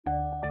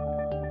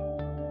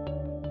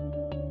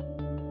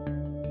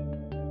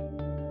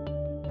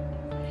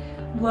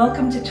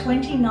Welcome to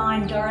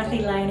 29 Dorothy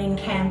Lane in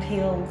Camp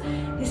Hill.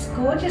 This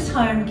gorgeous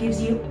home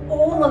gives you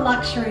all the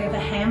luxury of a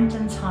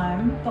Hamptons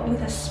home, but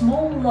with a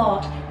small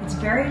lot. It's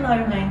very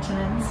low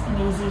maintenance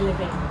and easy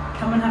living.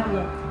 Come and have a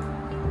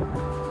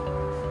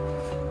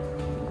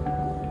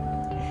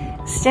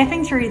look.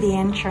 Stepping through the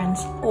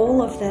entrance,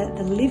 all of the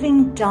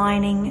living,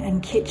 dining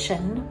and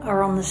kitchen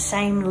are on the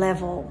same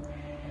level.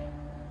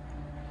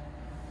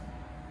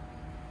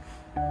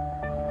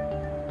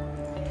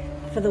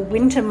 For the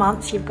winter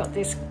months, you've got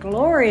this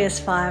glorious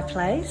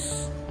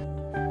fireplace.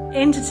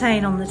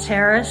 Entertain on the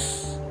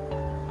terrace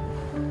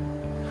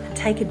and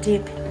take a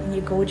dip in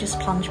your gorgeous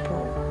plunge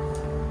pool.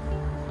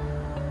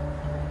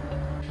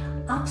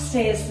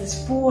 Upstairs,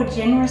 there's 4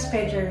 generous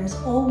bedrooms,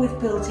 all with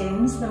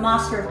built-ins. The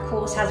master, of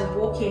course, has a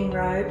walk-in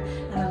robe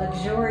and a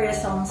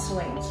luxurious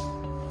ensuite.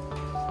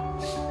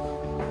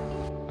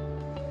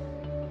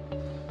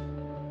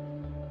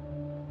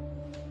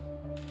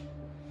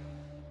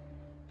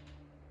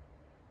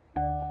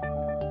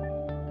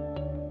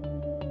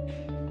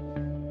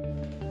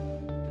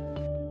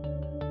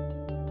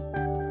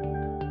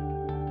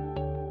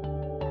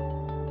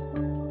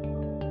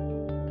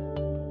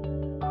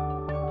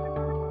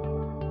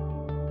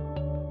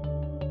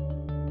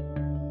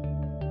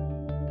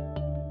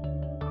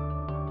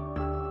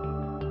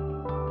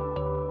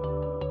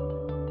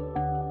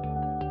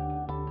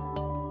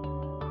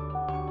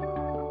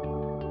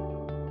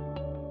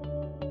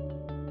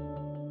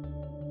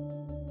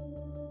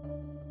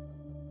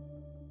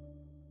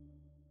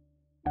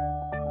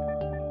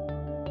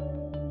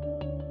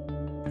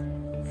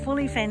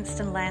 Fully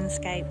fenced and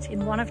landscaped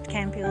in one of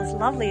Camp Hill's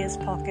loveliest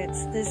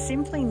pockets, there's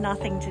simply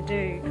nothing to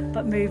do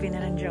but move in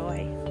and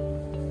enjoy.